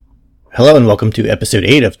Hello and welcome to episode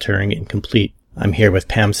 8 of Turing Incomplete. I'm here with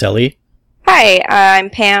Pam Selly. Hi, I'm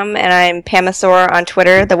Pam, and I'm Pamasaur on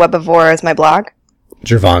Twitter. The Webivore is my blog.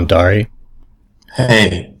 Jervon Dari.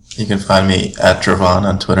 Hey, you can find me at Jervon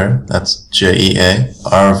on Twitter. That's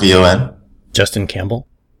Jearvon. Justin Campbell.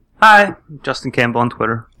 Hi, Justin Campbell on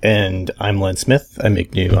Twitter. And I'm Len Smith. I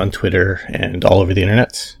make new on Twitter and all over the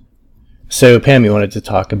internet. So, Pam, you wanted to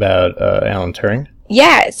talk about Alan Turing?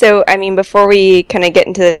 Yeah, so, before we kind of get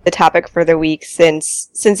into the topic for the week, since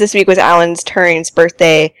this week was Alan Turing's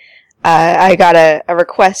birthday, I got a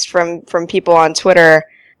request from people on Twitter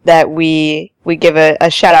that we give a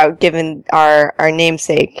shout out given our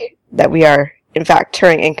namesake, that we are, in fact,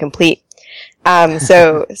 Turing Incomplete.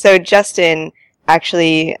 So Justin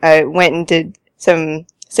actually went and did some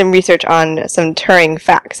research on some Turing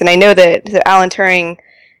facts. And I know that Alan Turing,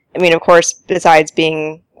 of course, besides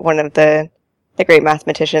being one of the great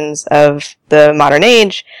mathematicians of the modern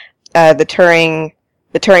age, the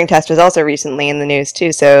Turing test was also recently in the news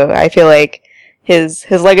too. So I feel like his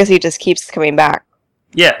legacy just keeps coming back.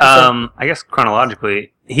 Yeah, I guess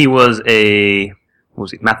chronologically, he was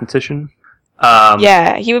mathematician?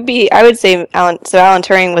 Yeah, he would be, I would say, Alan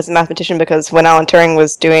Turing was a mathematician because when Alan Turing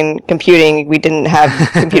was doing computing, we didn't have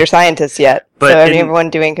computer scientists yet. But everyone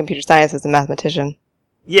doing computer science was a mathematician.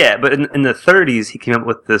 Yeah, but in the 30s, he came up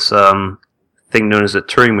with this thing known as a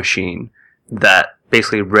Turing machine that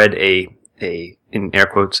basically read a in air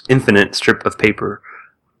quotes, infinite strip of paper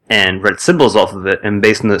and read symbols off of it, and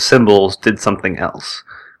based on the symbols did something else.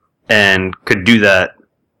 And could do that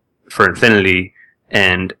for infinity,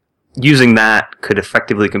 and using that could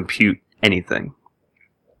effectively compute anything.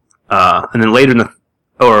 And then later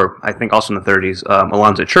I think also in the 30s,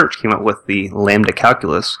 Alonzo Church came up with the lambda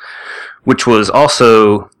calculus, which was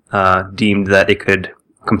also deemed that it could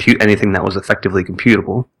compute anything that was effectively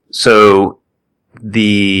computable. So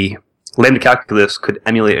the lambda calculus could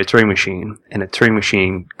emulate a Turing machine, and a Turing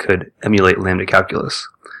machine could emulate lambda calculus.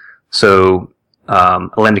 So a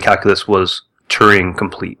lambda calculus was Turing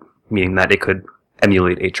complete, meaning that it could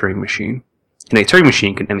emulate a Turing machine. And a Turing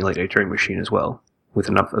machine can emulate a Turing machine as well, with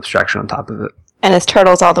enough abstraction on top of it. And his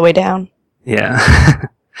turtles all the way down. Yeah.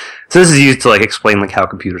 So this is used to explain how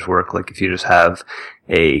computers work. Like if you just have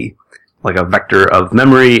a vector of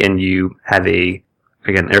memory and you have a,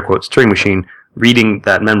 again, air quotes, Turing machine reading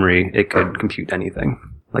that memory, it could compute anything,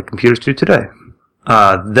 like computers do today.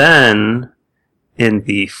 Then, in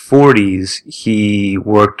the 40s, he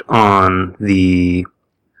worked on the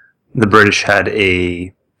British had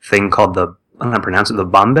a thing called the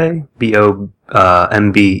Bombay,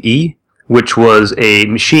 B-O-M-B-E, which was a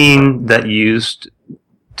machine that used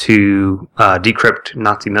to decrypt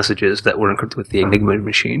Nazi messages that were encrypted with the Enigma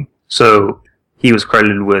machine. So he was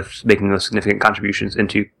credited with making those significant contributions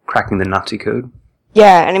into cracking the Nazi code.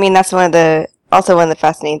 Yeah, and that's one of the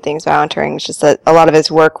fascinating things about Alan Turing is just that a lot of his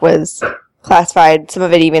work was classified, some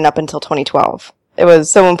of it even up until 2012. It was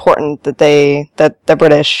so important that the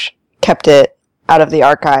British kept it out of the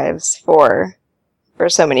archives for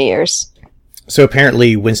so many years. So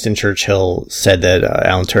apparently Winston Churchill said that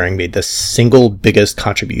Alan Turing made the single biggest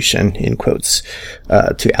contribution, in quotes,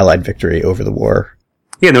 to Allied victory over the war.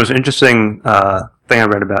 Yeah, there was an interesting thing I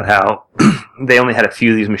read about how they only had a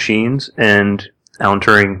few of these machines, and Alan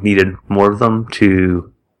Turing needed more of them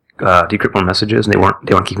to decrypt more messages, and they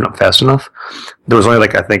weren't keeping up fast enough. There was only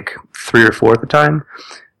I think 3 or 4 at the time,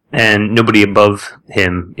 and nobody above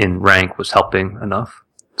him in rank was helping enough.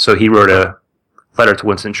 So he wrote a letter to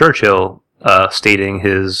Winston Churchill stating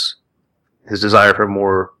his desire for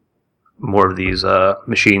more of these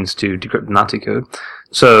machines to decrypt the Nazi code.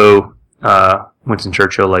 So Winston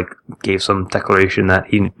Churchill gave some declaration that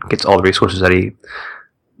he gets all the resources that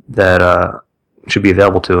should be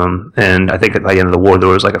available to him, and I think by the end of the war there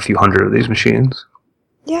was a few hundred of these machines.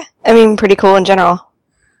 Yeah, pretty cool in general.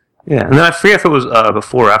 Yeah, and then I forget if it was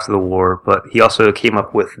before or after the war, but he also came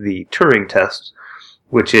up with the Turing test,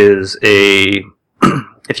 which is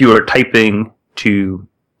if you were typing to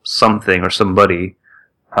something or somebody,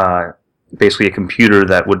 basically a computer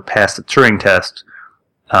that would pass the Turing test,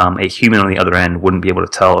 a human on the other end wouldn't be able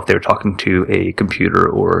to tell if they were talking to a computer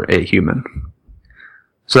or a human.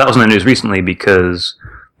 So that was in the news recently because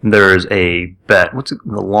there's a bet. What's it?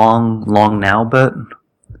 The long now bet?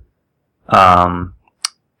 A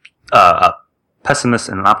pessimist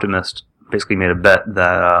and an optimist basically made a bet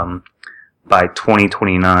that by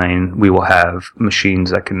 2029 we will have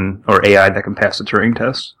machines or AI that can pass the Turing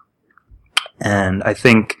test. And I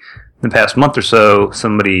think in the past month or so,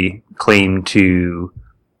 somebody claimed to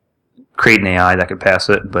create an AI that could pass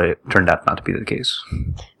it, but it turned out not to be the case.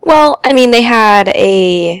 Well, I mean, they had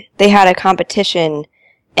a competition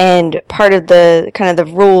And part of the kind of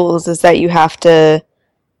the rules is that you have to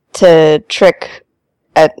trick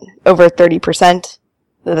at over 30%.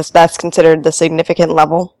 That's considered the significant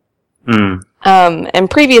level. And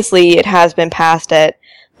previously it has been passed at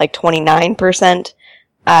like 29%.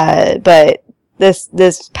 But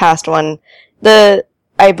this past one,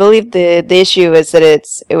 I believe the issue is that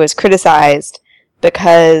it was criticized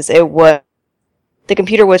because the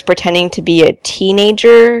computer was pretending to be a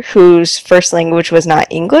teenager whose first language was not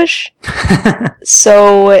English.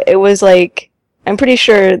 So it was like, I'm pretty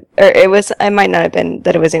sure, or I might not have been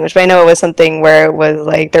that it was English, but I know it was something where it was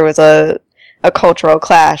like, there was a cultural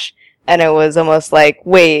clash, and it was almost like,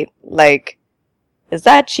 wait, like, is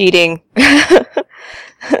that cheating?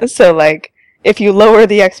 So like, if you lower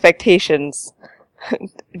the expectations,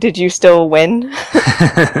 did you still win?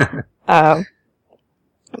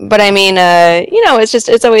 But I mean,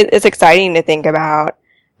 it's exciting to think about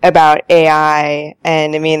AI,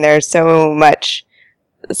 and I mean, there's so much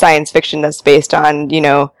science fiction that's based on,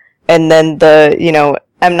 and then the,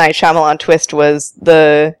 M. Night Shyamalan twist was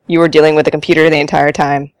you were dealing with a computer the entire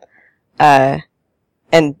time, and,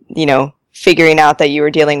 figuring out that you were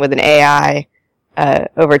dealing with an AI,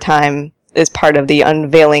 over time is part of the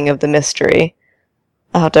unveiling of the mystery.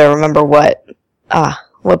 I'll have to remember what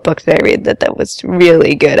book did I read that was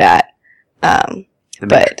really good at? The but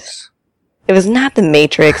Matrix. It was not The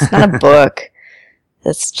Matrix, not a book.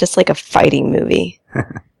 It's just like a fighting movie.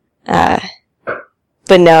 But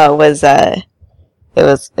no, it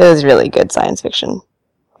was really good science fiction.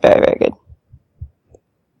 Very, very good.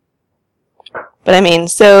 But I mean,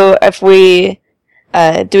 so if we,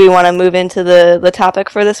 do we want to move into the topic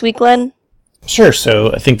for this week, Len? Sure.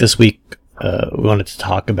 So I think this week, we wanted to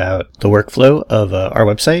talk about the workflow of our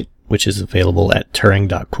website, which is available at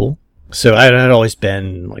Turing.cool. So I had always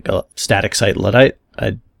been like a static site Luddite.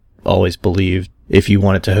 I always believed if you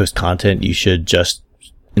wanted to host content, you should just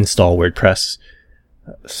install WordPress.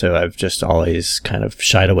 So I've just always kind of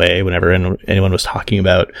shied away whenever anyone was talking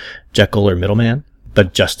about Jekyll or Middleman.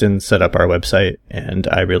 But Justin set up our website, and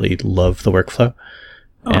I really love the workflow.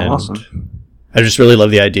 Oh, and awesome. I just really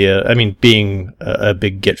love the idea. I mean, being a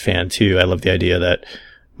big Git fan too, I love the idea that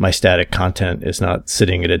my static content is not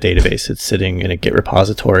sitting in a database. It's sitting in a Git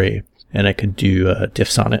repository, and I could do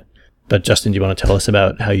diffs on it. But Justin, do you want to tell us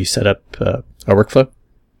about how you set up our workflow?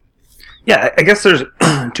 Yeah, I guess there's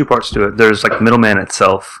two parts to it. There's like Middleman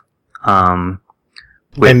itself,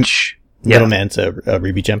 which... Middleman's a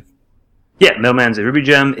Ruby gem? Yeah, Middleman's a Ruby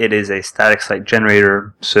gem. It is a static site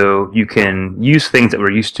generator, so you can use things that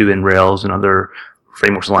we're used to in Rails and other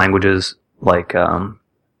frameworks and languages, like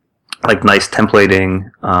nice templating,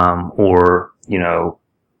 or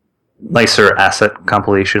nicer asset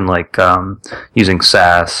compilation, like using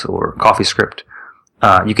Sass or CoffeeScript.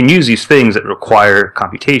 You can use these things that require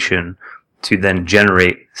computation to then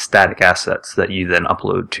generate static assets that you then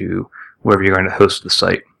upload to wherever you're going to host the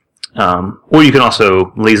site. Or you can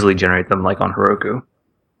also lazily generate them like on Heroku.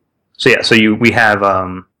 So we have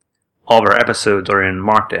all of our episodes are in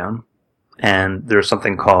Markdown, and there's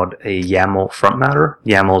something called a YAML front matter.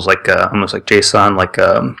 YAML is like almost like JSON, like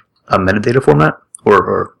a metadata format,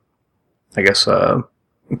 or I guess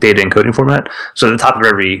data encoding format. So at the top of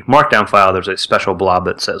every Markdown file, there's a special blob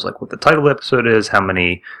that says like what the title of the episode is, how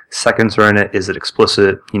many seconds are in it, is it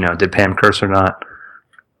explicit, did Pam curse or not.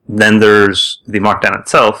 Then there's the Markdown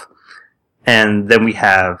itself. And then we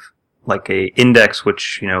have like a index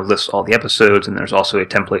which, lists all the episodes, and there's also a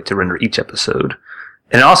template to render each episode.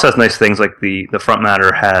 And it also has nice things like the front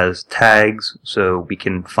matter has tags, so we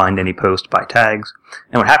can find any post by tags.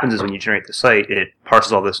 And what happens is when you generate the site, it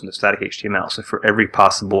parses all this into static HTML. So for every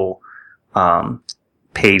possible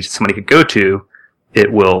page somebody could go to,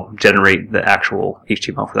 it will generate the actual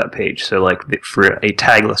HTML for that page. So like for a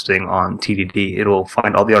tag listing on TDD, it'll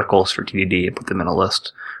find all the articles for TDD and put them in a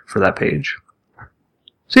list for that page.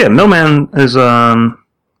 So yeah, Middleman is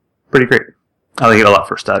pretty great. I like it a lot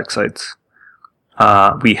for static sites.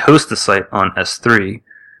 We host the site on S3,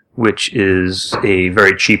 which is a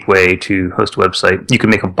very cheap way to host a website. You can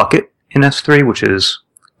make a bucket in S3, which is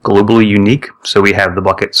globally unique. So we have the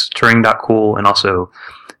buckets Turing.cool and also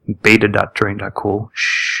beta.turing.cool.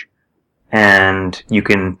 And you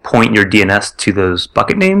can point your DNS to those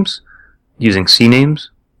bucket names using CNAMEs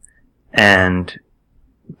and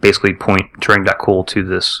basically point Turing.cool to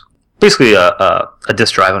this, basically a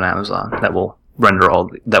disk drive on Amazon that will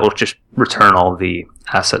just return all the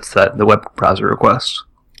assets that the web browser requests.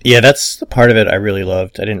 Yeah, that's the part of it I really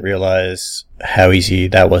loved. I didn't realize how easy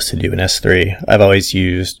that was to do in S3. I've always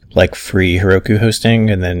used like free Heroku hosting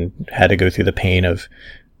and then had to go through the pain of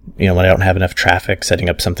when I don't have enough traffic, setting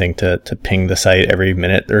up something to ping the site every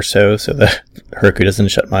minute or so that Heroku doesn't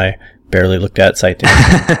shut my barely looked at site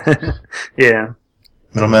down. Yeah.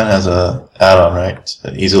 Middleman has a add-on, right?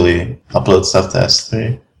 To easily upload stuff to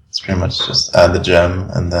S3. It's pretty much just add the gem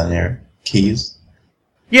and then your keys.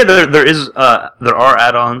 Yeah, there are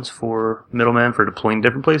add-ons for Middleman for deploying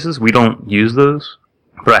different places. We don't use those,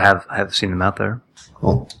 but I have seen them out there.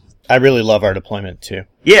 Cool. I really love our deployment too.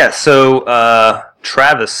 Yeah, so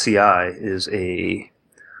Travis CI is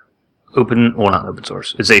not open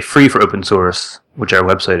source. It's a free for open source, which our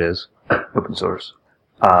website is open source.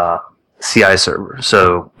 CI server.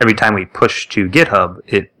 So every time we push to GitHub,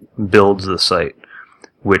 it builds the site,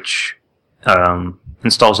 which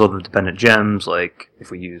installs all the dependent gems, like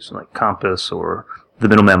if we use like Compass or the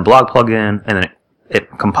Middleman blog plugin, and then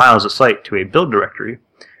it compiles the site to a build directory.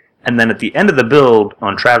 And then at the end of the build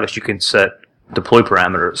on Travis, you can set deploy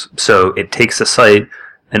parameters. So it takes the site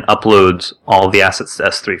and uploads all the assets to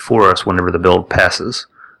S3 for us whenever the build passes.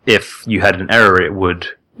 If you had an error, it would,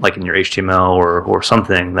 like in your HTML or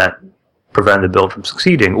something, that prevent the build from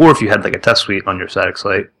succeeding, or if you had like a test suite on your static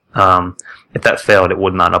site, if that failed, it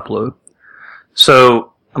would not upload.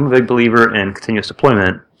 So I'm a big believer in continuous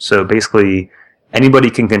deployment. So basically, anybody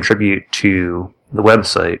can contribute to the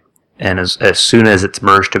website, and as soon as it's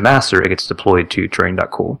merged to master, it gets deployed to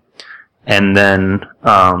Turing.cool. And then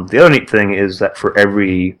the other neat thing is that for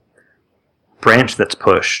every branch that's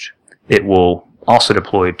pushed, it will also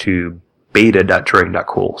deploy to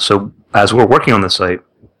beta.turing.cool. So as we're working on the site,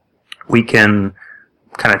 we can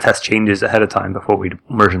kind of test changes ahead of time before we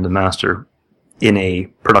merge into master in a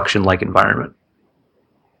production-like environment.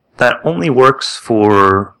 That only works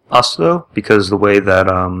for us, though, because the way that...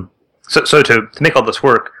 So to make all this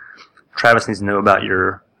work, Travis needs to know about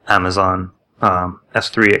your Amazon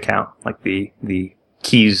S3 account, like the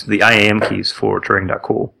keys, the IAM keys for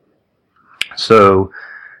Turing.cool. So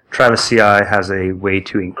Travis CI has a way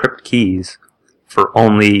to encrypt keys for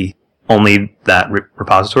only that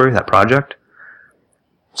repository, that project.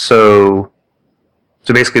 So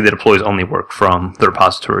basically the deploys only work from the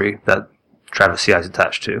repository that Travis CI is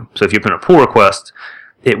attached to. So if you put in a pull request,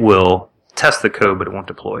 it will test the code, but it won't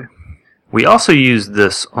deploy. We also use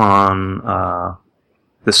this on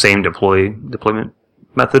the same deployment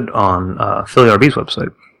method on PhillyRB's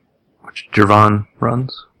website, which Jervon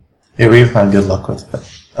runs. Yeah, we've had good luck with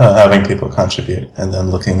it. Having people contribute and then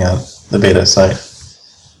looking at the beta site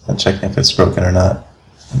and checking if it's broken or not,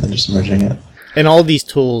 and then just merging it. And all these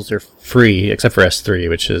tools are free, except for S3,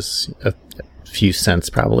 which is a few cents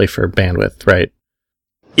probably for bandwidth, right?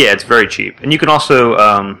 Yeah, it's very cheap. And you can also,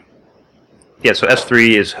 so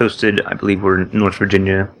S3 is hosted, I believe we're in North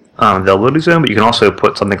Virginia availability zone, but you can also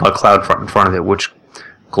put something called CloudFront in front of it, which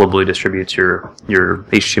globally distributes your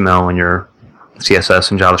HTML and your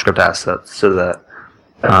CSS and JavaScript assets so that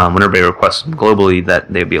when everybody requests them globally,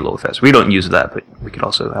 that they'd be a little faster. We don't use that, but we could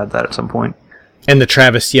also add that at some point. And the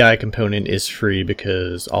Travis CI component is free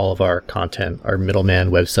because all of our content, our Middleman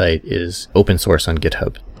website, is open source on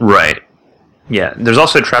GitHub. Right. Yeah. There's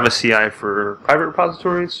also Travis CI for private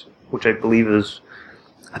repositories, which I believe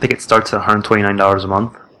I think it starts at $129 a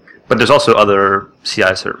month. But there's also other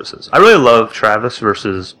CI services. I really love Travis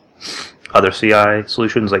versus other CI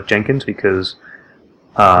solutions like Jenkins because,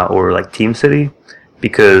 or like TeamCity,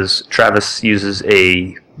 because Travis uses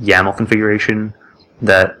a YAML configuration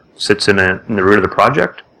that sits in the root of the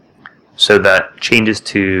project, so that changes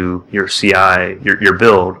to your CI, your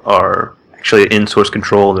build, are actually in source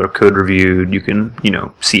control. They're code reviewed. You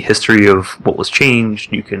can see history of what was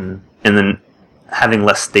changed. And then having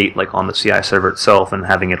less state like on the CI server itself and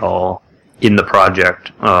having it all in the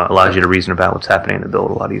project allows you to reason about what's happening in the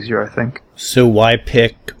build a lot easier, I think. So why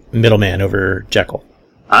pick Middleman over Jekyll?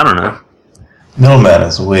 I don't know. Middleman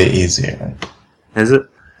is way easier. Is it?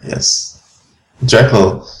 Yes.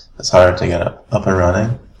 Jekyll is harder to get up and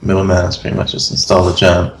running. Middleman is pretty much just install the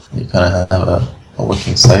gem. You kind of have a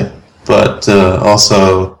working site. But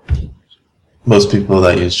also, most people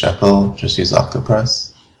that use Jekyll just use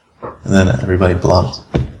Octopress. And then everybody belongs.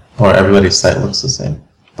 Or everybody's site looks the same.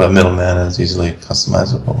 But Middleman is easily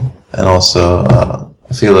customizable. And also,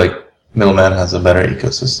 I feel like Middleman has a better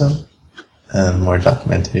ecosystem and more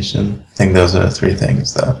documentation. I think those are the three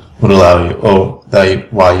things that would allow you,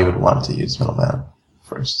 why you would want to use Middleman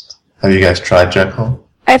first. Have you guys tried Jekyll?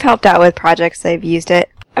 I've helped out with projects. I've used it.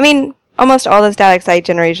 I mean, almost all the static site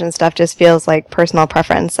generation stuff just feels like personal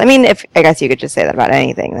preference. I mean, I guess you could just say that about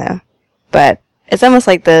anything, though. But it's almost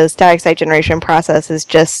like the static site generation process is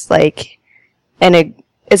just like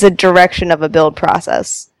is a direction of a build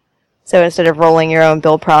process. So instead of rolling your own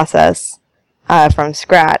build process, from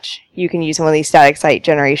scratch, you can use one of these static site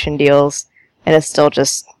generation deals, and it's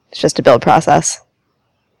just a build process.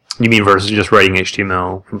 You mean versus just writing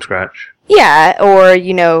HTML from scratch? Yeah, or,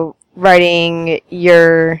 writing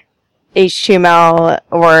your HTML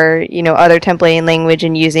or, other templating language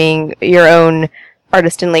and using your own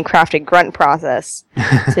artisanally crafted grunt process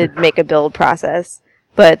to make a build process.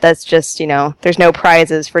 But that's just, there's no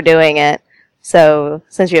prizes for doing it. So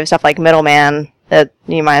since you have stuff like Middleman, that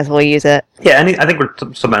you might as well use it. Yeah, I think we're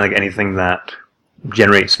something like anything that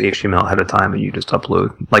generates the HTML ahead of time and you just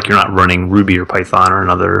upload. Like you're not running Ruby or Python or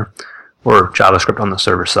JavaScript on the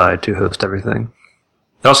server side to host everything.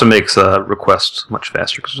 It also makes requests much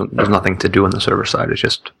faster because there's nothing to do on the server side. It's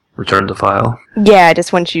just return the file. Yeah,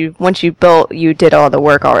 just once you built, you did all the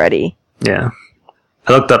work already. Yeah.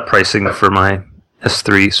 I looked up pricing for my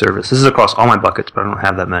S3 service. This is across all my buckets, but I don't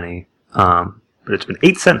have that many. But it's been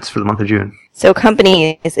 8 cents for the month of June. So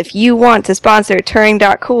companies, if you want to sponsor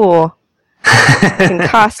Turing.cool, it can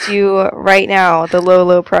cost you right now the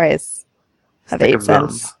low price of 8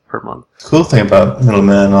 cents per month. Cool thing about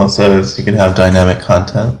Middleman also is you can have dynamic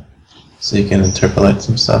content, so you can interpolate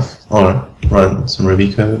some stuff or run some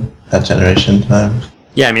Ruby code at generation time.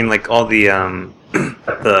 Yeah, I mean, like all the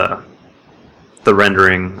the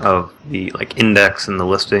rendering of the like index and the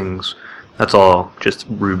listings, that's all just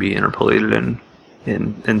Ruby interpolated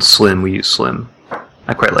in Slim. We use Slim.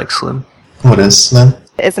 I quite like Slim. What is Slim?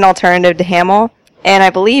 It's an alternative to Haml, and I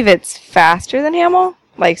believe it's faster than Haml,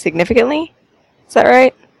 like significantly. Is that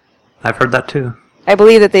right? I've heard that too. I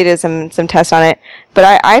believe that they did some tests on it,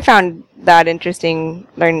 but I found that interesting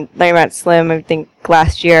learning about Slim, I think,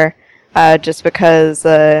 last year, just because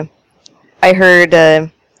I heard,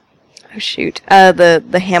 the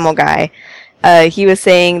Haml guy, he was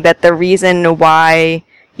saying that the reason why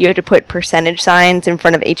you had to put percentage signs in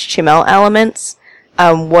front of HTML elements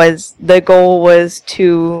was the goal was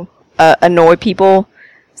to annoy people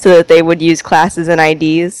so that they would use classes and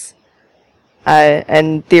IDs.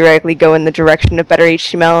 And theoretically go in the direction of better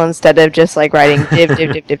HTML instead of just like writing div.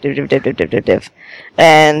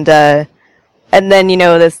 And then,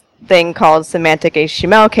 this thing called semantic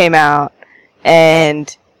HTML came out,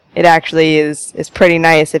 and it actually is pretty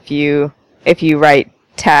nice if you write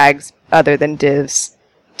tags other than divs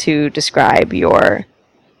to describe your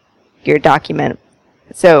document.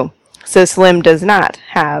 So Slim does not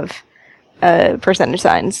have percentage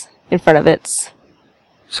signs in front of its.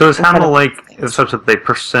 So is Haml like such that they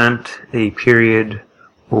percent a period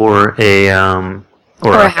or a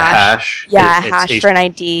hash? Yeah, a hash for an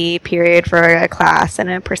ID, period for a class, and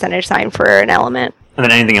a percentage sign for an element. And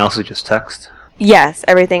then anything else is just text? Yes,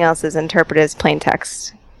 everything else is interpreted as plain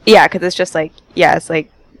text. Yeah, because it's just like,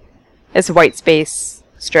 it's white space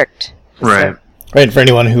strict. Right. Right, for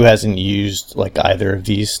anyone who hasn't used like either of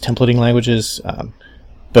these templating languages,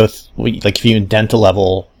 if you indent a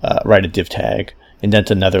level, write a div tag,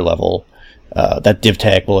 indent another level, that div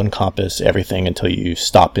tag will encompass everything until you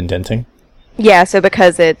stop indenting. Yeah, so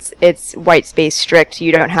because it's white space strict,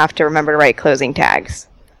 you don't have to remember to write closing tags.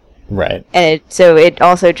 Right. And it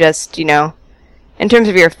also just, in terms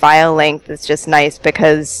of your file length, it's just nice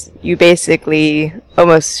because you basically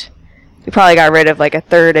you probably got rid of like a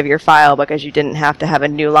third of your file because you didn't have to have a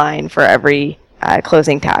new line for every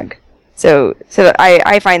closing tag. So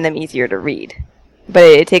I find them easier to read, but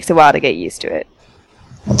it takes a while to get used to it.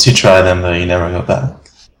 Once you try them, though, you never go back.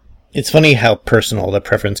 It's funny how personal the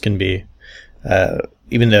preference can be.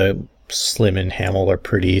 Even though Slim and Haml are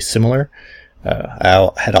pretty similar,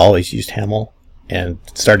 I had always used Haml, and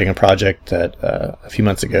starting a project that a few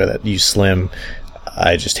months ago that used Slim,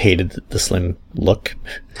 I just hated the Slim look.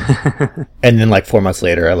 And then like 4 months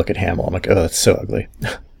later, I look at Haml, I'm like, oh, it's so ugly.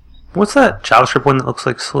 What's that JavaScript one that looks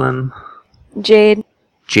like Slim? Jade.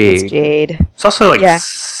 Jade. It's Jade. It's also like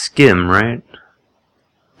Skim, right?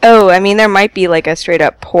 Oh, I mean, there might be like a straight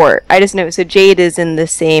up port. I just know, so Jade is in the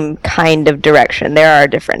same kind of direction. There are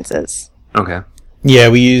differences. Okay. Yeah,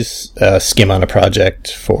 we use Skim on a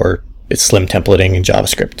project for its Slim templating in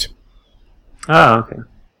JavaScript. Oh, okay.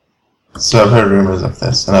 So I've heard rumors of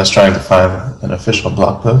this, and I was trying to find an official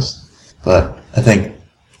blog post, but I think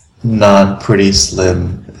non-pretty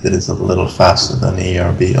Slim is a little faster than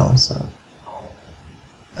ERB also,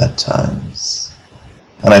 at times.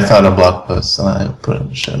 And I found a blog post, and I put it in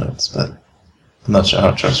the show notes, but I'm not sure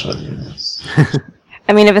how trustworthy it is.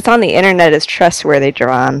 I mean, if it's on the internet, it's trustworthy,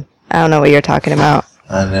 Jerron. I don't know what you're talking about.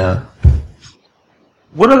 I know.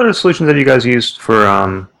 What other solutions have you guys used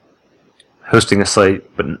for hosting a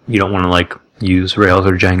site, but you don't want to like use Rails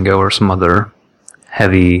or Django or some other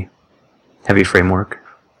heavy framework?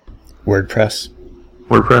 WordPress.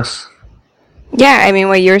 WordPress? Yeah, I mean,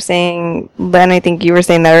 what you were saying, Len, I think you were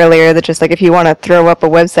saying that earlier, that just like if you want to throw up a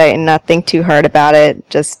website and not think too hard about it,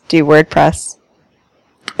 just do WordPress.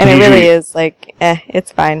 And it really is like,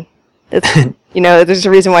 it's fine. It's, there's a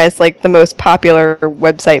reason why it's like the most popular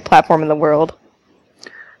website platform in the world.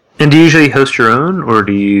 And do you usually host your own, or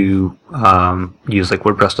do you use like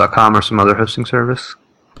WordPress.com or some other hosting service?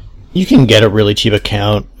 You can get a really cheap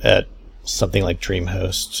account at something like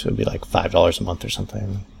DreamHost. It would be like $5 a month or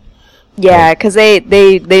something. Yeah, because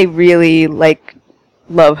they really like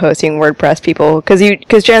love hosting WordPress people, because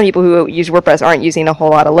generally people who use WordPress aren't using a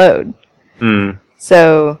whole lot of load.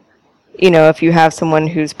 So, if you have someone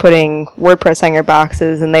who's putting WordPress on your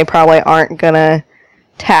boxes, and they probably aren't gonna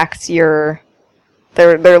tax their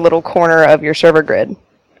little corner of your server grid.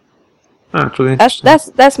 Oh, that's really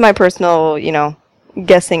That's my personal,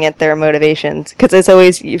 guessing at their motivations, because it's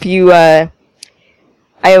always I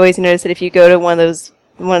always notice that if you go to one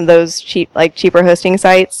of those cheaper hosting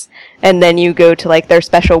sites, and then you go to like their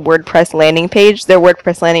special WordPress landing page, their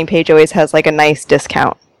WordPress landing page always has like a nice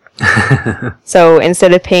discount. So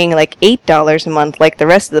instead of paying like $8 a month like the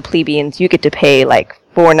rest of the plebeians, you get to pay like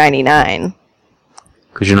 $4.99.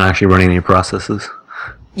 Because you're not actually running any processes.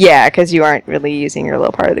 Yeah, because you aren't really using your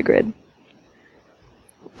little part of the grid.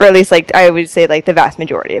 Or at least, like, I would say, like, the vast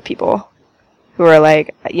majority of people who are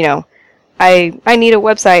like, I need a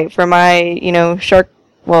website for my,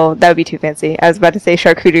 well, that would be too fancy. I was about to say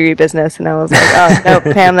charcuterie business, and I was like, oh,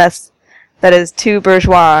 no, Pam, that is too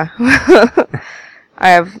bourgeois. I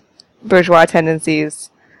have bourgeois tendencies.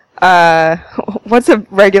 What's a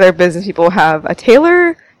regular business people have? A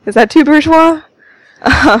tailor? Is that too bourgeois?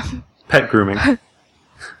 Pet grooming.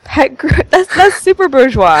 That's super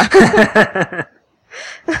bourgeois.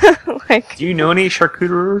 Like, do you know any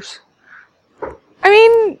charcuteriers? I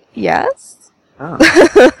mean, yes. Oh.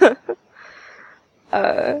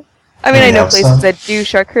 I know places that do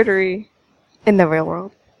charcuterie in the real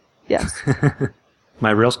world. Yes.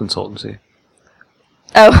 My Rails consultancy.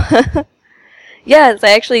 Oh. Yes,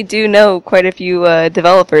 I actually do know quite a few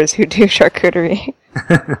developers who do charcuterie.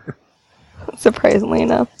 Surprisingly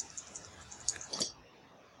enough.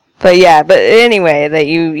 But anyway,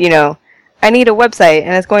 that I need a website,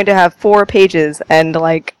 and it's going to have 4 pages and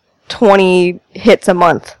like 20 hits a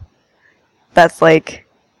month. That's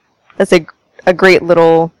a great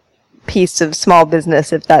little piece of small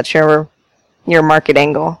business if that's your market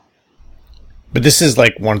angle. But this is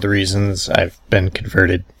like one of the reasons I've been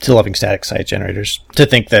converted to loving static site generators, to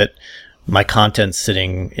think that my content's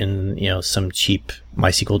sitting in, some cheap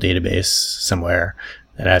MySQL database somewhere,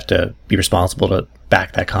 and I have to be responsible to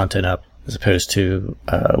back that content up, as opposed to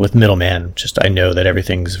with Middleman. Just I know that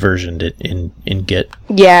everything's versioned in Git.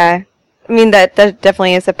 Yeah, I mean that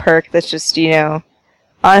definitely is a perk. That's just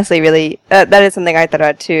honestly really that is something I thought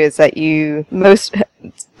about too. Is that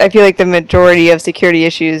I feel like the majority of security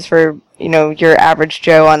issues for your average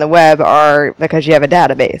Joe on the web are because you have a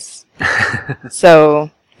database.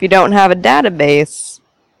 So if you don't have a database,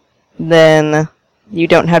 then you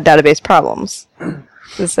don't have database problems.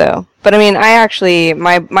 So, but I mean, I actually,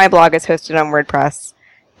 my blog is hosted on WordPress,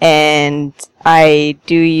 and I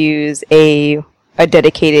do use a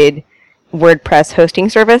dedicated WordPress hosting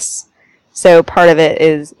service. So part of it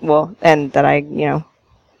is, and that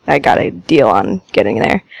I got a deal on getting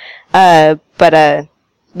there. But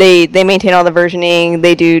they maintain all the versioning,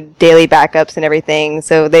 they do daily backups and everything,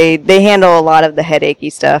 so they handle a lot of the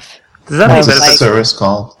headachy stuff. Does that make sense? What's the service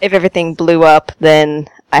called? If everything blew up, then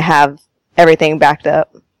I have everything backed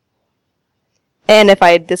up. And if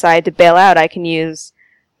I decide to bail out, I can use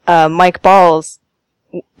Mike Ball's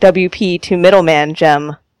WP to Middleman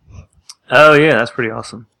gem. Oh yeah, that's pretty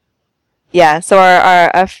awesome. Yeah, so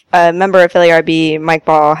our member of Philly RB, Mike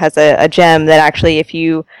Ball, has a gem that actually, if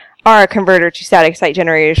you are a converter to static site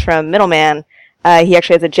generators from Middleman, he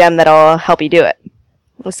actually has a gem that'll help you do it.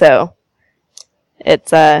 So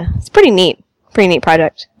it's pretty neat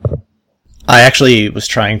project. I actually was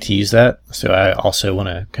trying to use that, so I also want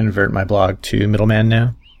to convert my blog to Middleman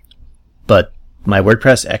now. But my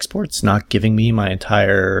WordPress export's not giving me my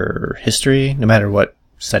entire history, no matter what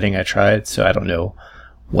setting I tried, so I don't know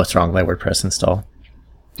what's wrong with my WordPress install.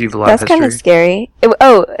 Do you have a lot of history? That's kind of scary.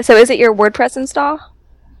 So is it your WordPress install?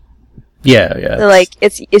 Yeah. So like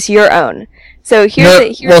it's your own. So it's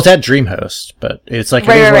at DreamHost, but it's like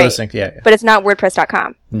one of those things. Yeah. But it's not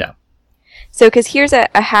WordPress.com. No. So, because here's a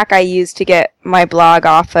hack I used to get my blog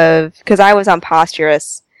off of, because I was on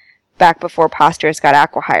Posturus back before Posturus got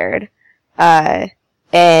acqui-hired.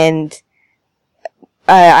 And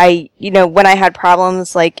I when I had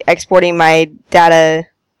problems like exporting my data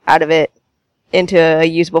out of it into a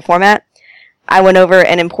usable format, I went over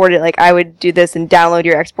and imported, like, I would do this and download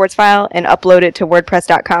your exports file and upload it to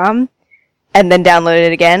WordPress.com and then download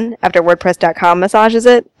it again after WordPress.com massages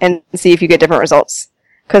it and see if you get different results.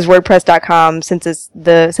 Because WordPress.com, since it's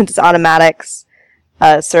Automatic's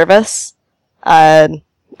service, I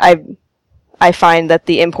find that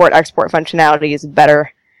the import-export functionality is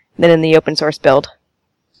better than in the open source build.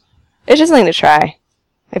 It's just something to try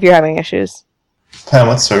if you're having issues. Pam,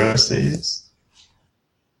 what service do you use?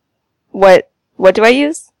 What do I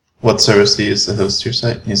use? What service do you use to host your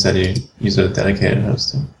site? You said you use a dedicated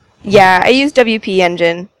hosting. Yeah, I use WP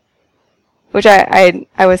Engine, which I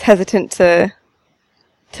was hesitant to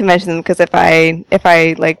mention them because if I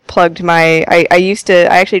like plugged my I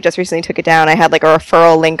actually just recently took it down. I had like a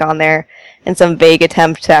referral link on there and some vague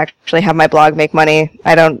attempt to actually have my blog make money.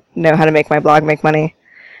 I don't know how to make my blog make money.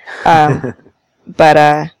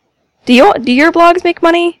 But do your blogs make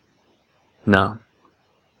money? No.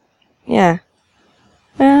 Yeah.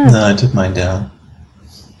 No, I took mine down.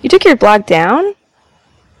 You took your blog down?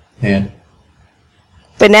 Yeah.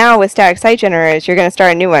 But now with static site generators, you're going to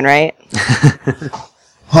start a new one, right?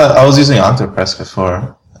 Well, I was using Octopress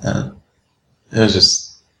before, and it was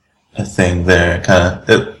just a thing there.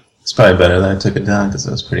 It's probably better that I took it down because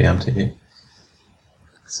it was pretty empty.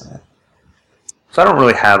 So I don't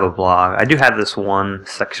really have a blog. I do have this one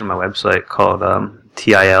section of my website called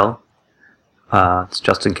TIL. It's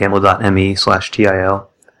justincampbell.me/TIL.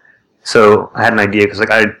 So I had an idea because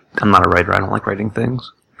I'm not a writer. I don't like writing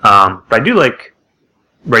things. But I do like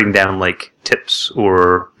writing down like tips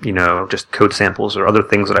or, just code samples or other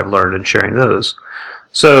things that I've learned and sharing those.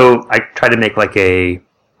 So I try to make like a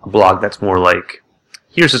blog that's more like,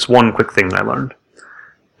 here's this one quick thing that I learned.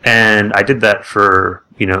 And I did that for,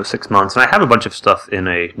 6 months. And I have a bunch of stuff in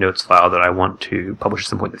a notes file that I want to publish at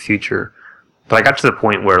some point in the future. But I got to the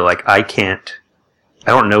point where like I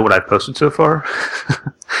don't know what I've posted so far.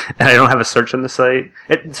 And I don't have a search on the site.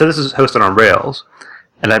 So this is hosted on Rails.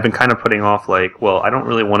 And I've been kind of putting off like, well, I don't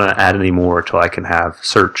really want to add any more until I can have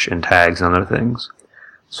search and tags and other things.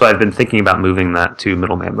 So I've been thinking about moving that to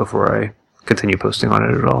Middleman before I continue posting on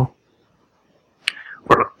it at all.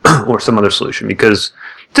 Or some other solution, because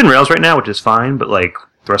it's in Rails right now, which is fine, but like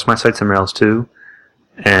the rest of my site's in Rails too.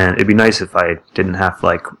 And it'd be nice if I didn't have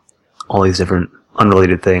like all these different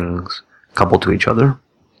unrelated things coupled to each other.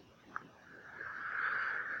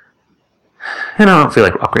 And I don't feel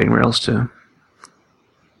like upgrading Rails too.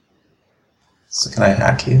 So can I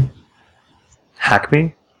hack you? Hack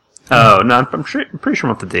me? Oh, no, I'm pretty sure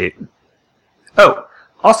I'm up to date. Oh,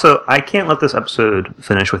 also, I can't let this episode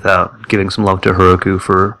finish without giving some love to Heroku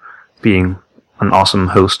for being an awesome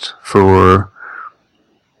host for...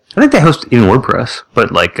 I think they host even WordPress,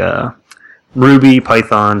 but like Ruby,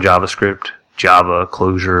 Python, JavaScript, Java,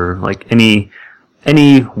 Clojure, like any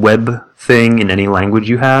web thing in any language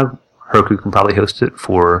you have, Heroku can probably host it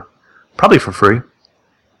for free.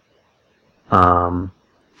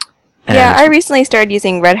 Yeah, I recently started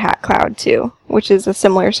using Red Hat Cloud too, which is a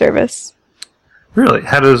similar service. Really?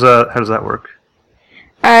 How does that work?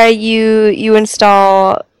 You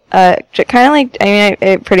install kind of like,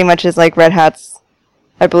 it pretty much is like Red Hat's,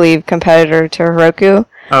 I believe, competitor to Heroku.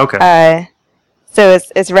 Oh, okay. So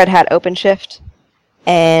it's Red Hat OpenShift,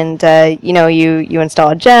 and you install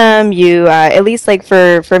a gem. You at least like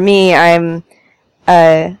for me, I'm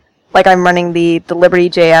running the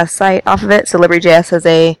Liberty.js site off of it. So Liberty.js has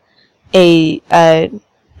a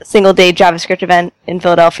single day JavaScript event in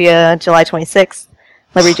Philadelphia, July 26th.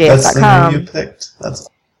 LibertyJS.com. That's the name you picked. That's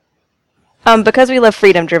because we love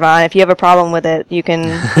freedom, Javon. If you have a problem with it, you can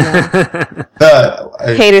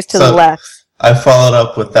haters to the left. I followed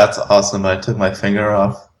up with "That's awesome." I took my finger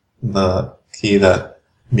off the key that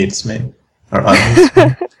meets me or unmeets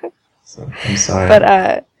me. So I'm sorry.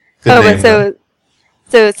 But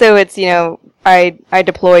so it's I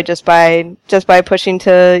deploy just by pushing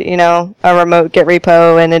to a remote Git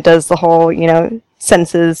repo, and it does the whole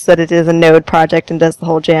senses that it is a node project and does the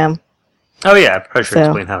whole jam. Oh yeah, I'm probably sure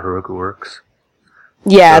explain how Heroku works.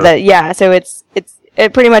 Yeah, so it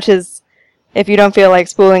pretty much is. If you don't feel like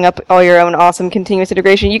spooling up all your own awesome continuous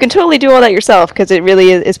integration, you can totally do all that yourself, because it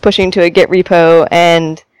really is pushing to a Git repo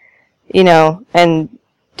and and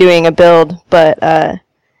doing a build. But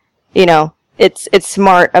it's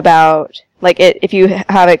smart about if you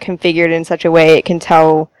have it configured in such a way, it can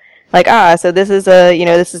tell so this is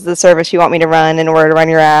this is the service you want me to run in order to run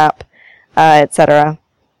your app, etc.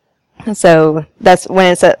 So that's when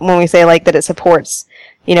we say that it supports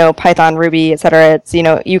Python, Ruby, etc. It's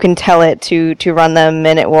you can tell it to run them,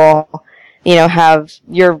 and it will have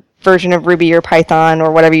your version of Ruby or Python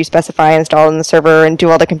or whatever you specify installed in the server and do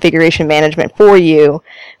all the configuration management for you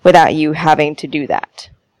without you having to do that.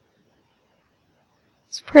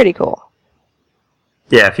 It's pretty cool.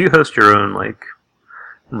 Yeah, if you host your own like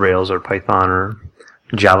Rails or Python or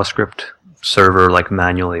JavaScript server like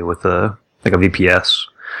manually with a VPS,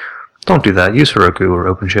 don't do that. Use Heroku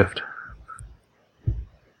or OpenShift.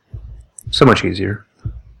 So much easier.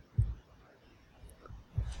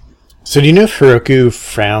 So do you know if Heroku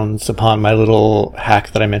frowns upon my little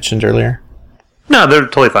hack that I mentioned earlier? No, they're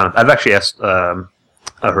totally fine. I've actually asked a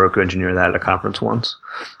Heroku engineer that at a conference once.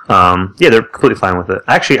 Yeah, they're completely fine with it.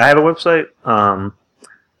 Actually, I have a website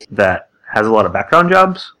that has a lot of background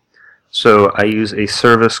jobs. So I use a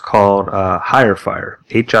service called HireFire,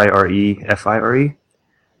 HireFire.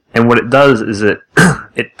 And what it does is it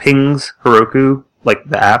pings Heroku, like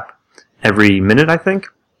the app, every minute, I think.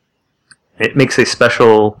 It makes a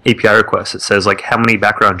special API request that says, like, how many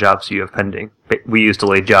background jobs do you have pending? We use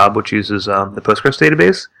Delayed Job, which uses the Postgres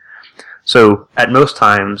database. So at most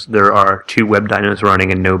times, there are 2 web dynos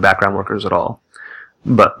running and no background workers at all.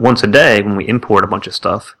 But once a day, when we import a bunch of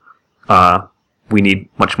stuff, we need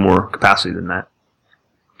much more capacity than that.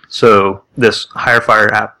 So this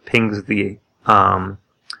HireFire app pings the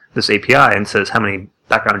this API and says how many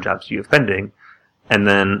background jobs do you have pending, and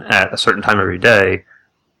then at a certain time every day,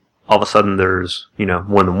 all of a sudden there's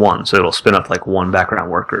more than one, so it'll spin up like one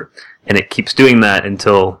background worker, and it keeps doing that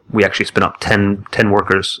until we actually spin up 10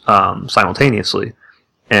 workers simultaneously,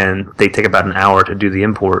 and they take about an hour to do the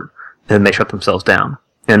import, and then they shut themselves down.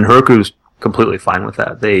 And Heroku's completely fine with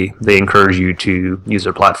that. They encourage you to use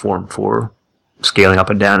their platform for scaling up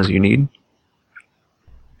and down as you need.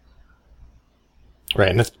 Right,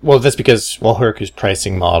 and that's because Heroku's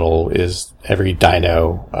pricing model is every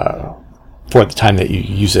dyno for the time that you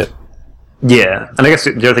use it. Yeah, and I guess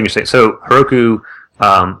the other thing you're saying, so Heroku,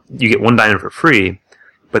 you get one dyno for free,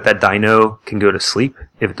 but that dyno can go to sleep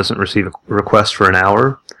if it doesn't receive a request for an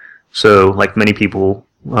hour. So, like many people,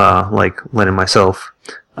 like Len and myself,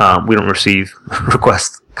 we don't receive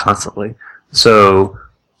requests constantly. So,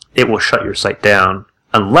 it will shut your site down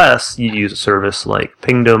unless you use a service like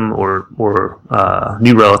Pingdom or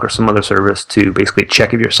New Relic or some other service to basically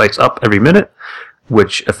check if your site's up every minute,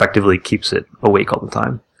 which effectively keeps it awake all the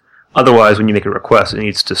time. Otherwise, when you make a request, it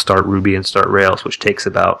needs to start Ruby and start Rails, which takes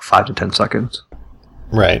about 5 to 10 seconds.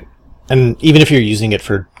 Right. And even if you're using it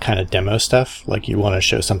for kind of demo stuff, like you want to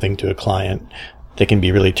show something to a client, they can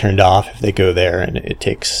be really turned off if they go there and it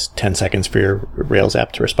takes 10 seconds for your Rails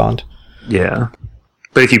app to respond. Yeah.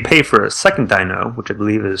 But if you pay for a second dyno, which I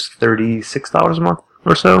believe is $36 a month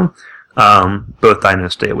or so, both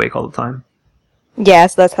dynos stay awake all the time. Yeah,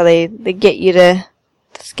 so that's how they get you to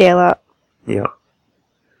scale up. Yeah.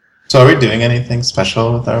 So are we doing anything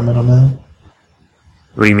special with our middleman?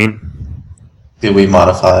 What do you mean? Did we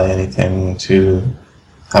modify anything to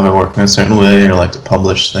have it work in a certain way, or like to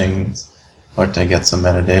publish things, or to get some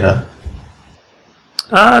metadata?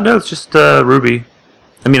 No, it's just Ruby.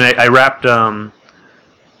 I mean, I wrapped...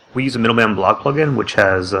 we use a middleman blog plugin, which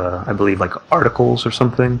has, I believe, like articles or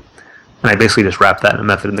something. And I basically just wrapped that in a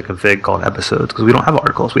method in the config called episodes, because we don't have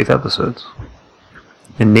articles, we have episodes.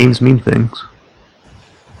 And names mean things.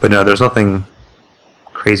 But no, there's nothing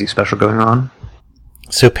crazy special going on.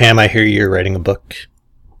 So Pam, I hear you're writing a book.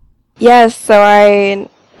 Yes, so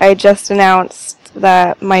I just announced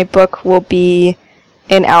that my book will be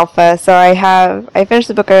in alpha. So I finished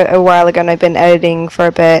the book a while ago, and I've been editing for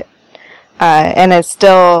a bit. And I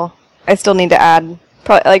still need to add,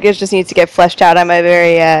 it just needs to get fleshed out. I'm a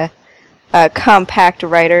very compact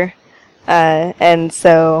writer, and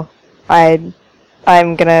so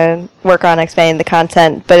I'm gonna work on expanding the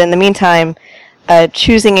content. But in the meantime,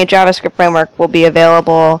 choosing a JavaScript framework will be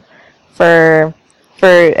available for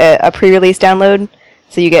a pre-release download,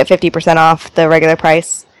 so you get 50% off the regular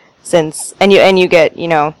price. And you get,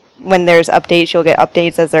 when there's updates, you'll get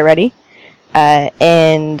updates as they're ready,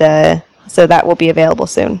 so that will be available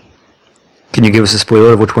soon. Can you give us a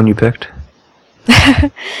spoiler of which one you picked?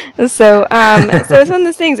 So it's one of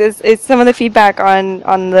those things. It's some of the feedback on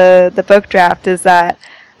the book draft is that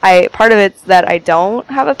part of it's that I don't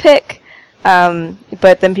have a pick,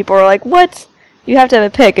 but then people are like, "What? You have to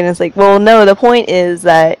have a pick?" And it's like, well, no. The point is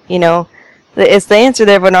that it's the answer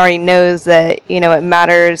that everyone already knows, that it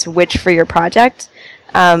matters which for your project.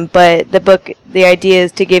 But the book, the idea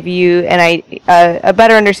is to give you a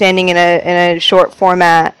better understanding in a short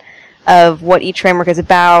format of what each framework is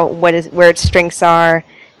about, where its strengths are,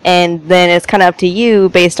 and then it's kind of up to you,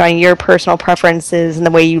 based on your personal preferences and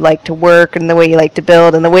the way you like to work and the way you like to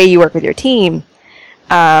build and the way you work with your team,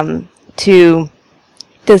 to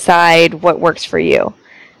decide what works for you.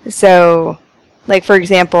 So, like, for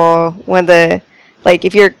example,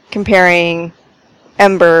 if you're comparing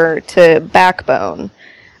Ember to Backbone,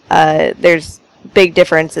 there's big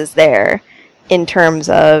differences there in terms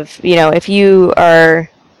of, if you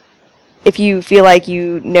feel like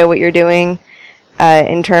you know what you're doing,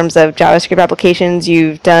 in terms of JavaScript applications,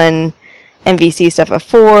 you've done MVC stuff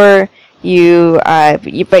before, but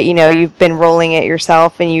you've been rolling it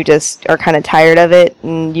yourself and you just are kind of tired of it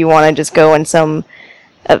and you want to just go in some,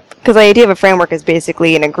 because the idea of a framework is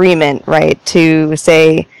basically an agreement, right, to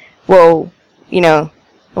say, well, when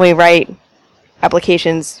we write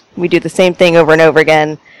applications, we do the same thing over and over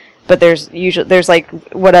again, but there's like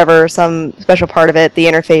whatever, some special part of it, the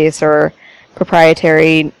interface or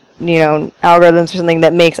proprietary, algorithms or something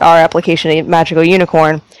that makes our application a magical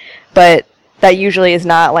unicorn, but that usually is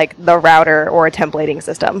not like the router or a templating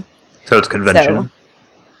system. So it's convention.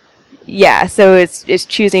 So it's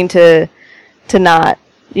choosing to not.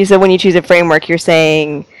 So when you choose a framework, you're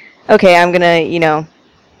saying, okay, I'm gonna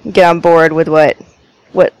get on board with what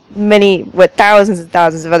thousands and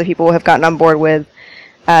thousands of other people have gotten on board with.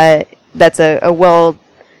 That's a well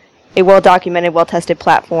documented, well tested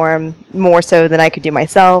platform, more so than I could do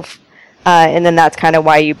myself. And then that's kind of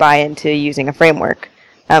why you buy into using a framework.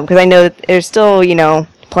 Because I know that there's still,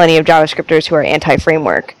 plenty of JavaScripters who are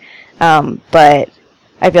anti-framework. But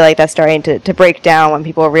I feel like that's starting to break down when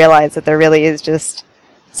people realize that there really is just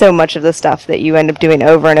so much of the stuff that you end up doing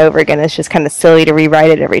over and over again. It's just kind of silly to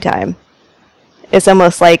rewrite it every time. It's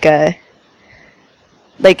almost like it's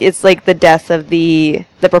like the death of the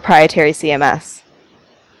proprietary CMS.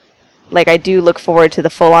 Like, I do look forward to the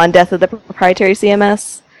full-on death of the proprietary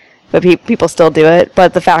CMS, but people still do it.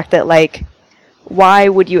 But the fact that, like, why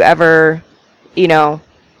would you ever,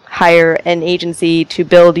 hire an agency to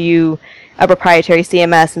build you a proprietary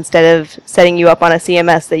CMS instead of setting you up on a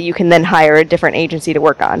CMS that you can then hire a different agency to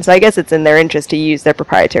work on? So I guess it's in their interest to use their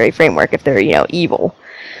proprietary framework if they're, evil.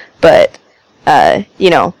 But,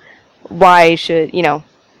 why should,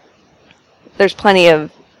 there's plenty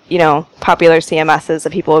of, popular CMSs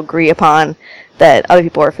that people agree upon that other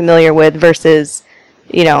people are familiar with versus,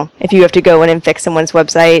 if you have to go in and fix someone's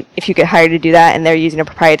website, if you get hired to do that and they're using a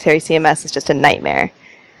proprietary CMS, it's just a nightmare.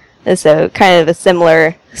 And so kind of a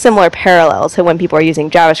similar parallel to when people are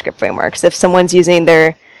using JavaScript frameworks. If someone's using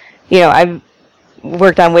their, I've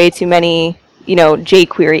worked on way too many,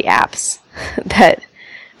 jQuery apps that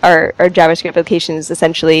are JavaScript applications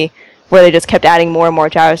essentially, where they just kept adding more and more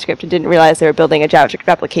JavaScript and didn't realize they were building a JavaScript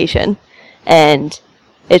application. And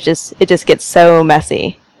it just gets so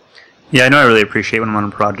messy. Yeah, I know I really appreciate when I'm on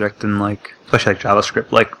a project and, like, especially like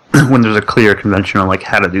JavaScript, like, when there's a clear convention on, like,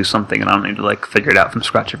 how to do something and I don't need to, like, figure it out from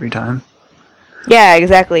scratch every time. Yeah,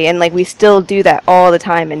 exactly. And, like, we still do that all the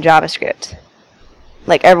time in JavaScript.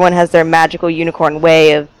 Like, everyone has their magical unicorn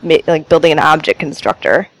way of, building an object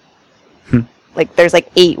constructor. Like, there's,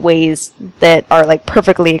 8 ways that are,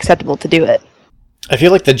 perfectly acceptable to do it. I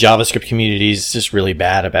feel like the JavaScript community is just really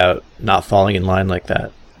bad about not falling in line like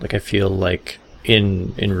that. Like, I feel like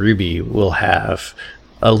in Ruby, we'll have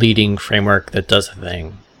a leading framework that does a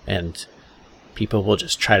thing, and people will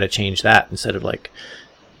just try to change that instead of,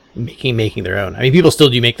 making their own. I mean, people still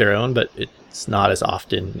do make their own, but it's not as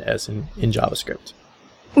often as in JavaScript.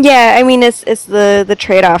 Yeah, I mean, it's the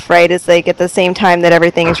trade-off, right? It's like at the same time that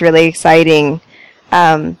everything is really exciting,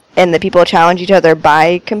 and that people challenge each other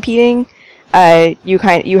by competing, you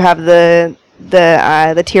have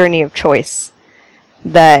the tyranny of choice.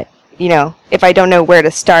 That, if I don't know where to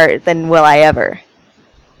start, then will I ever?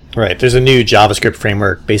 Right. There's a new JavaScript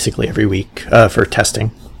framework basically every week for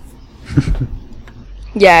testing.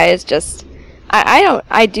 Yeah, it's just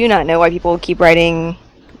I do not know why people keep writing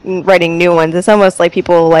new ones. It's almost like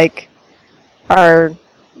people are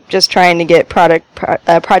just trying to get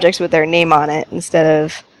projects with their name on it instead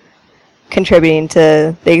of contributing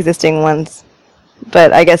to the existing ones.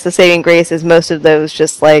 But I guess the saving grace is most of those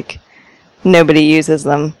just nobody uses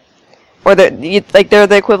them, or they're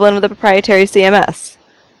the equivalent of the proprietary CMS,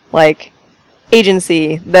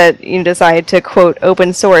 agency that you decide to quote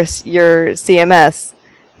open source your CMS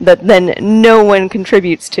that then no one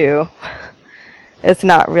contributes to. It's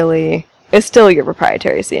not really. It's still your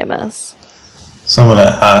proprietary CMS. So I'm going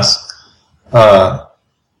to ask,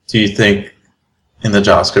 do you think in the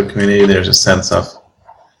JavaScript community there's a sense of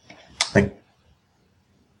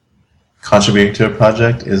contributing to a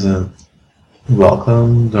project isn't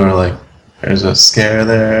welcomed, or there's a scare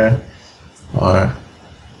there, or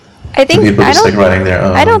I think people just writing their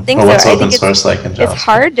own? I don't think or so. What's I open think source in JavaScript? It's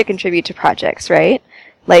hard to contribute to projects, right?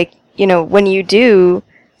 When you do,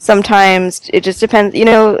 sometimes it just depends.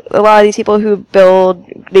 A lot of these people who build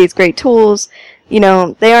these great tools,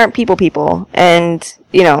 they aren't people, and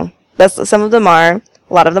that's some of them are,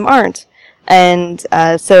 a lot of them aren't. And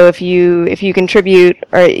so if you contribute,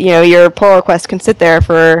 or your pull request can sit there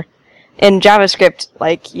for, in JavaScript,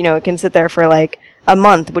 it can sit there for like a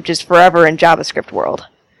month, which is forever in JavaScript world.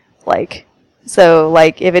 So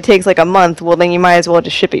if it takes like a month, well then you might as well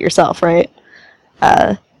just ship it yourself, right?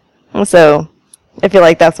 So I feel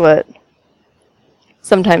like that's what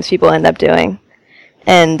sometimes people end up doing,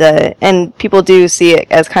 and people do see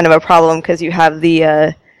it as kind of a problem because you have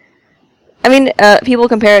the. People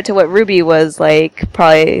compare it to what Ruby was like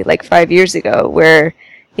probably like 5 years ago, where,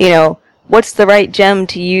 what's the right gem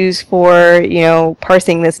to use for,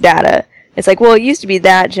 parsing this data? It's like, well, it used to be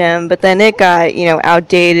that gem, but then it got,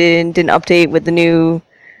 outdated and didn't update with the new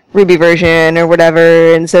Ruby version or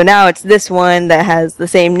whatever, and so now it's this one that has the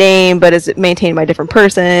same name, but is maintained by a different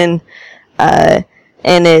person, and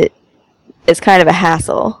it's kind of a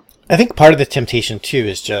hassle. I think part of the temptation, too,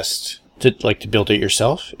 is just to build it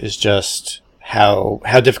yourself, is just how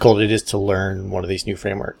difficult it is to learn one of these new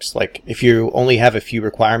frameworks. Like, if you only have a few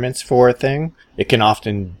requirements for a thing, it can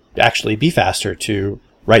often actually be faster to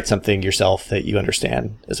write something yourself that you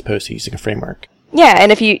understand as opposed to using a framework. Yeah,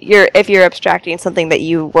 and if you're abstracting something that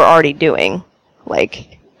you were already doing,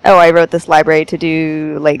 like, I wrote this library to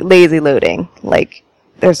do like lazy loading. Like,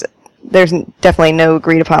 there's definitely no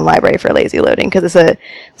agreed upon library for lazy loading because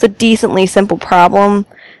it's a decently simple problem,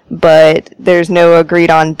 but there's no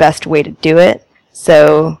agreed on best way to do it.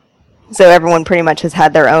 So everyone pretty much has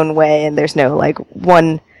had their own way, and there's no like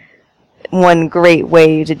one great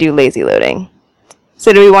way to do lazy loading.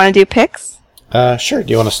 So do we want to do picks? Sure.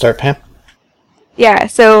 Do you want to start, Pam? Yeah.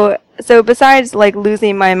 So besides like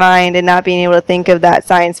losing my mind and not being able to think of that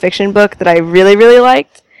science fiction book that I really, really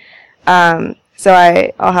liked, so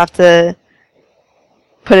I'll have to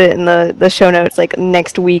put it in the show notes like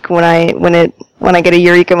next week when I get a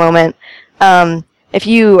eureka moment. If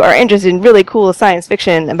you are interested in really cool science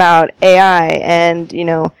fiction about AI and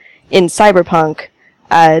in cyberpunk,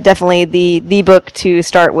 definitely the book to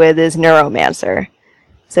start with is Neuromancer.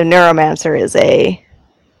 So Neuromancer is an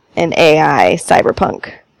AI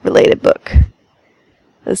cyberpunk related book.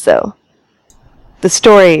 So the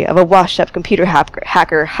story of a washed-up computer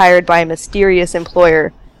hacker hired by a mysterious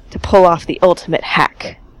employer to pull off the ultimate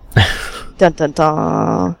hack. Dun dun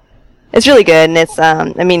dun. It's really good, and it's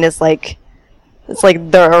like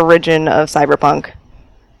the origin of cyberpunk.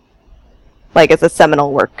 Like, it's a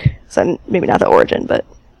seminal work. So maybe not the origin, but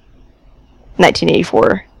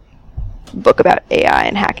 1984 book about AI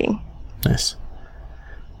and hacking. Nice.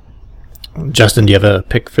 Justin, do you have a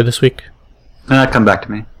pick for this week? Come back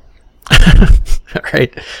to me. All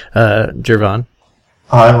right. Jervon?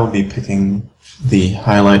 I will be picking the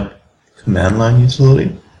highlight command line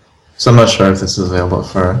utility. So I'm not sure if this is available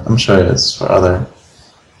I'm sure it is for other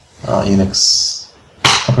Unix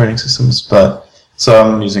operating systems, but so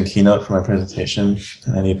I'm using Keynote for my presentation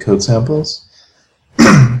and I need code samples.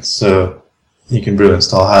 So you can brew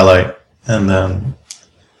install highlight and then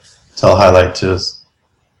tell highlight to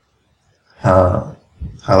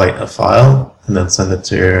highlight a file and then send it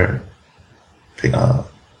to your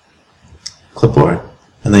clipboard,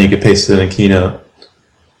 and then you can paste it in Keynote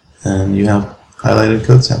and you have highlighted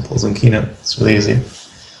code samples in Keynote. It's really easy.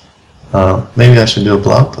 Maybe I should do a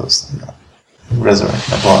blog post on that. Resurrect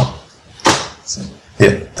my blog. So,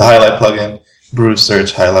 the highlight plugin, brew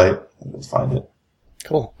search highlight, and you'll find it.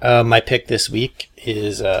 Cool. My pick this week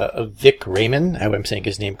is Vic Raymond. I hope I'm saying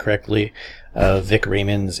his name correctly. Vic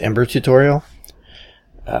Raymond's Ember tutorial.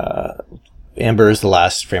 Ember is the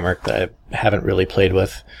last framework that I haven't really played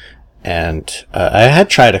with. And I had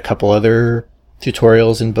tried a couple other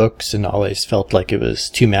tutorials and books and always felt like it was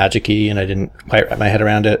too magic-y and I didn't quite wrap my head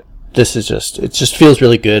around it. This is it just feels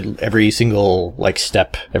really good. Every single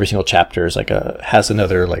step, every single chapter is has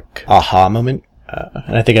another aha moment.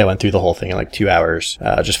 And I think I went through the whole thing in 2 hours,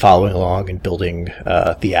 just following along and building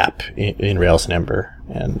the app in Rails and Ember.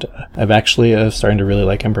 And I'm actually starting to really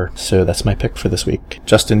like Ember. So that's my pick for this week.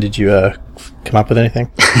 Justin, did you come up with anything?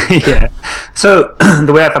 Yeah. So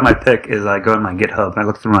the way I found my pick is I go on my GitHub and I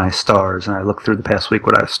look through my stars and I look through the past week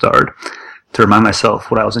what I've starred to remind myself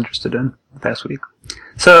what I was interested in the past week.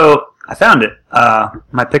 So I found it.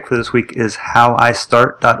 My pick for this week is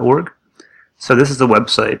howistart.org. So this is a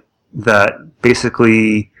website that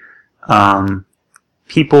basically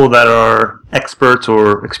people that are experts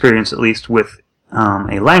or experienced at least with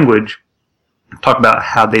a language talk about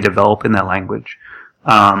how they develop in that language.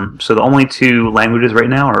 So the only two languages right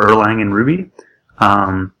now are Erlang and Ruby.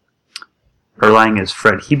 Erlang is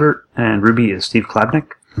Fred Hebert and Ruby is Steve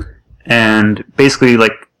Klabnik. And basically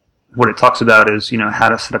what it talks about is, how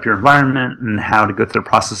to set up your environment and how to go through the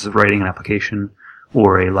process of writing an application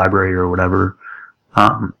or a library or whatever.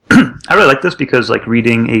 I really like this because, like,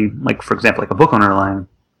 reading for example, like a book on Erlang,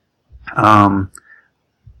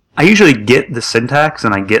 I usually get the syntax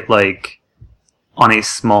and I get, like, on a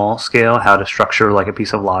small scale how to structure, like, a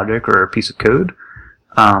piece of logic or a piece of code.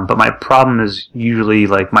 But my problem is usually,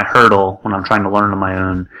 like, my hurdle when I'm trying to learn on my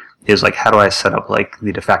own is, like, how do I set up, like,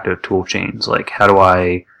 the de facto tool chains? Like, how do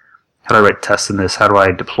I write tests in this? How do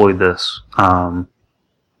I deploy this? So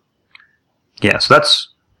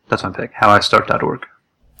that's my pick, howistart.org.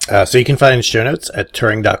 So you can find show notes at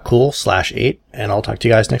turing.cool/8, and I'll talk to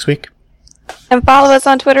you guys next week. And follow us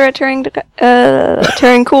on Twitter at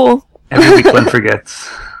TuringCool. Every week Glenn forgets.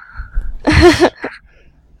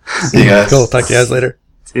 See you guys. Cool. Talk to you guys later.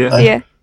 See ya. Yeah.